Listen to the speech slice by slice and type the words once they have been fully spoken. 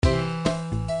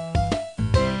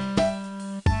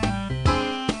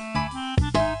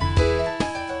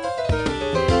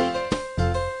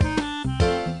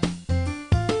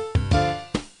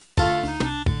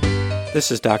This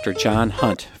is Dr. John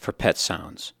Hunt for Pet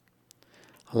Sounds.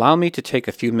 Allow me to take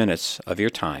a few minutes of your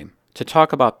time to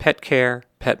talk about pet care,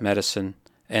 pet medicine,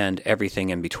 and everything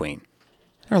in between.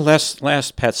 In our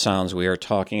last Pet Sounds, we are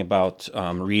talking about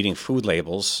reading food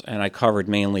labels, and I covered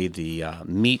mainly the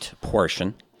meat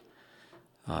portion.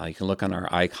 You can look on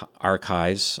our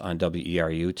archives on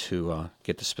WERU to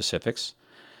get the specifics.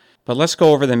 But let's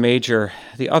go over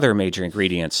the other major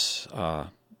ingredients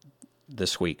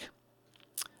this week.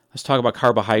 Let's talk about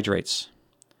carbohydrates.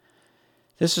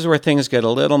 This is where things get a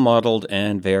little muddled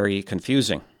and very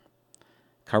confusing.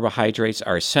 Carbohydrates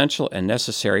are essential and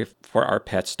necessary for our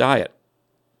pet's diet.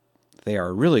 They are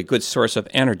a really good source of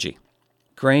energy.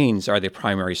 Grains are the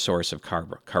primary source of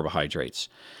carbohydrates.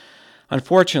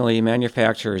 Unfortunately,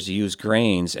 manufacturers use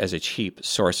grains as a cheap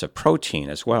source of protein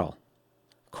as well.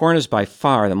 Corn is by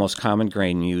far the most common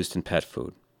grain used in pet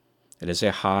food. It is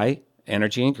a high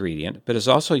energy ingredient, but is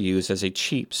also used as a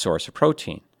cheap source of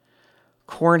protein.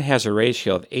 Corn has a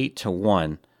ratio of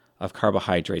 8-to-1 of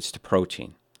carbohydrates to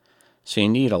protein. So you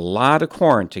need a lot of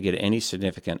corn to get any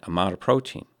significant amount of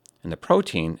protein. And the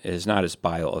protein is not as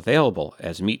bioavailable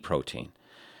as meat protein.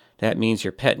 That means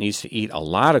your pet needs to eat a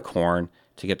lot of corn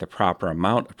to get the proper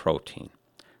amount of protein,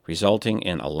 resulting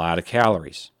in a lot of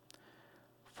calories.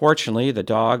 Fortunately, the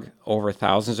dog, over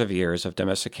thousands of years of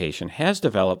domestication, has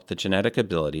developed the genetic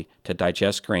ability to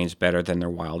digest grains better than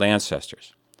their wild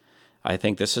ancestors. I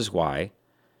think this is why,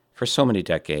 for so many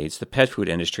decades, the pet food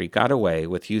industry got away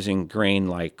with using grain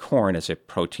like corn as a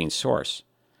protein source.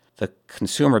 The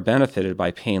consumer benefited by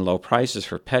paying low prices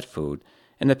for pet food,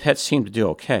 and the pets seemed to do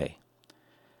okay.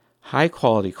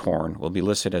 High-quality corn will be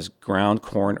listed as ground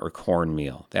corn or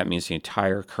cornmeal. That means the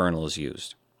entire kernel is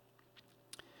used.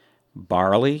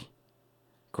 Barley,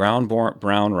 ground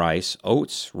brown rice,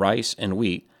 oats, rice, and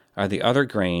wheat are the other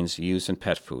grains used in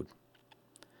pet food.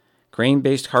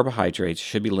 Grain-based carbohydrates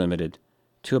should be limited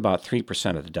to about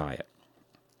 3% of the diet.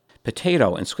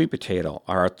 Potato and sweet potato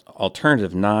are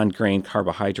alternative non-grain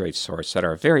carbohydrate sources that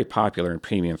are very popular in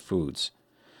premium foods.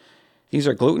 These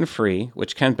are gluten-free,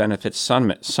 which can benefit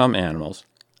some animals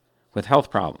with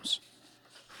health problems.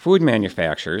 Food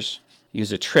manufacturers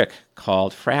use a trick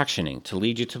called fractioning to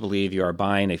lead you to believe you are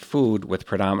buying a food with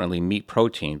predominantly meat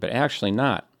protein, but actually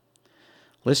not.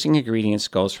 Listing ingredients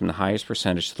goes from the highest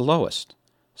percentage to the lowest.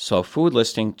 So food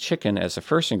listing chicken as the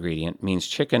first ingredient means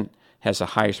chicken has the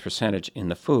highest percentage in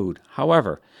the food.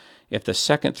 However, if the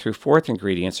second through fourth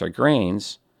ingredients are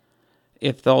grains,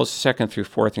 if those second through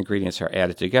fourth ingredients are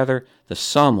added together, the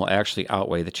sum will actually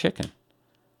outweigh the chicken.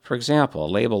 For example, a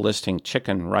label listing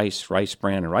chicken, rice, rice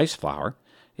bran, and rice flour.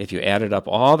 If you added up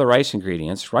all the rice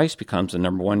ingredients, rice becomes the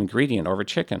number one ingredient over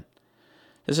chicken.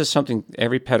 This is something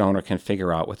every pet owner can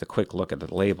figure out with a quick look at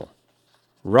the label.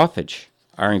 Roughage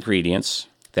are ingredients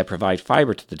that provide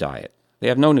fiber to the diet. They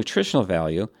have no nutritional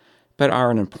value, but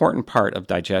are an important part of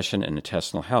digestion and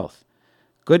intestinal health.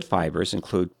 Good fibers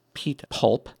include peat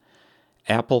pulp,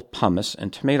 apple pumice,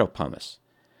 and tomato pumice.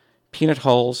 Peanut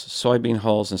hulls, soybean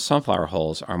hulls, and sunflower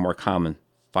hulls are more common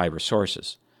fiber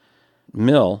sources.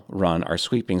 Mill run are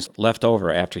sweepings left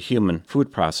over after human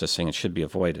food processing and should be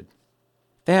avoided.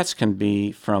 Fats can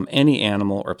be from any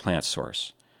animal or plant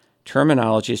source.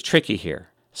 Terminology is tricky here.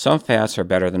 Some fats are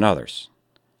better than others.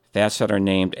 Fats that are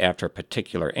named after a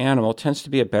particular animal tends to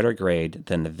be a better grade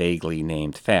than the vaguely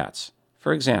named fats.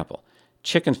 For example,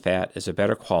 chicken fat is a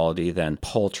better quality than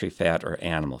poultry fat or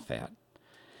animal fat.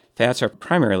 Fats are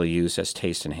primarily used as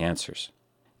taste enhancers.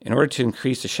 In order to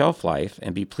increase the shelf life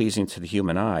and be pleasing to the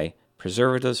human eye,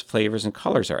 preservatives, flavors, and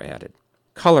colors are added.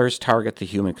 Colors target the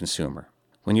human consumer.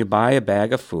 When you buy a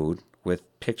bag of food with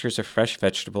pictures of fresh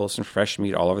vegetables and fresh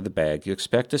meat all over the bag, you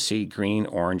expect to see green,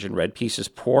 orange, and red pieces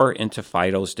pour into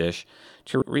Fido's dish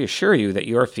to reassure you that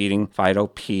you are feeding Fido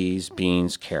peas,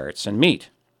 beans, carrots, and meat.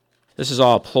 This is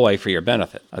all a ploy for your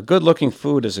benefit. A good-looking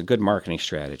food is a good marketing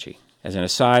strategy. As an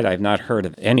aside, I have not heard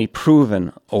of any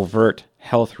proven overt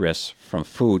health risks from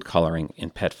food coloring in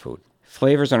pet food.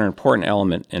 Flavors are an important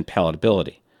element in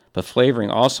palatability, but flavoring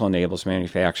also enables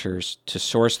manufacturers to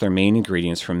source their main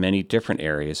ingredients from many different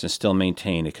areas and still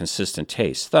maintain a consistent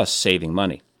taste, thus saving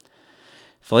money.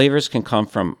 Flavors can come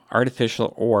from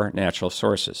artificial or natural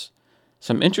sources.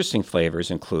 Some interesting flavors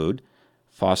include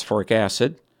phosphoric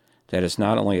acid, that is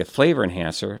not only a flavor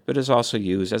enhancer, but is also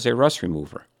used as a rust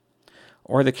remover,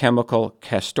 or the chemical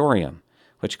castoreum,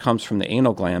 which comes from the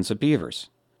anal glands of beavers,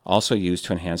 also used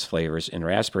to enhance flavors in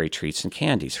raspberry treats and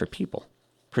candies for people.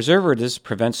 Preservatives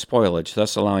prevent spoilage,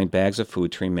 thus allowing bags of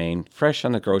food to remain fresh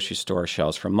on the grocery store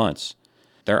shelves for months.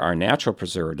 There are natural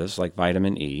preservatives like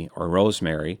vitamin E or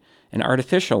rosemary, and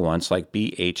artificial ones like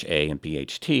BHA and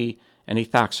BHT and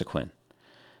ethoxyquin.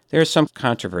 There is some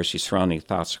controversy surrounding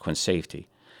ethoxyquin safety.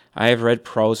 I have read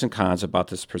pros and cons about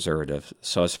this preservative,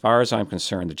 so as far as I'm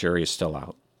concerned, the jury is still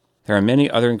out. There are many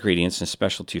other ingredients in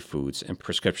specialty foods and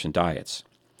prescription diets.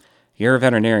 Your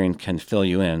veterinarian can fill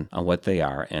you in on what they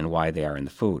are and why they are in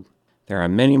the food. There are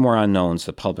many more unknowns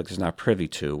the public is not privy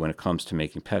to when it comes to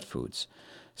making pet foods.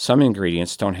 Some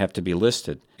ingredients don't have to be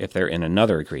listed if they're in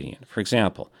another ingredient. For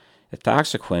example,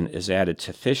 ethoxyquin is added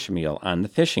to fish meal on the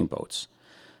fishing boats.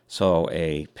 So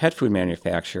a pet food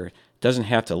manufacturer doesn't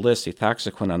have to list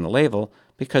ethoxyquin on the label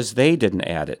because they didn't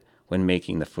add it when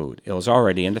making the food. It was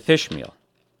already in the fish meal.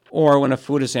 Or when a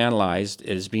food is analyzed,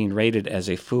 it is being rated as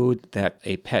a food that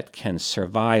a pet can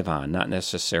survive on, not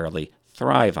necessarily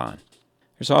thrive on.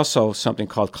 There's also something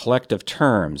called collective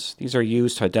terms. These are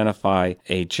used to identify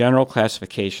a general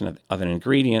classification of an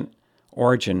ingredient,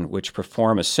 origin, which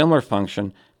perform a similar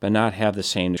function but not have the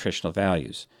same nutritional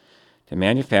values. The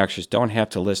manufacturers don't have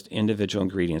to list individual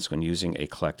ingredients when using a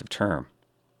collective term.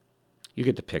 You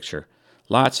get the picture.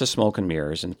 Lots of smoke and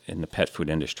mirrors in the pet food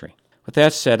industry. With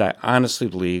that said, I honestly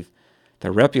believe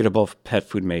the reputable pet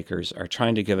food makers are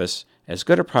trying to give us as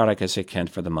good a product as they can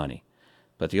for the money.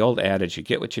 But the old adage, you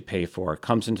get what you pay for,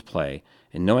 comes into play,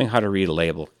 and knowing how to read a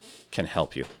label can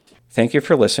help you. Thank you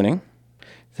for listening.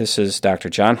 This is Dr.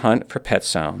 John Hunt for Pet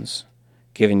Sounds,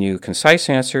 giving you concise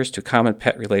answers to common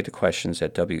pet-related questions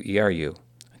at WERU.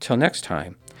 Until next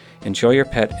time, enjoy your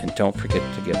pet and don't forget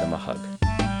to give them a hug.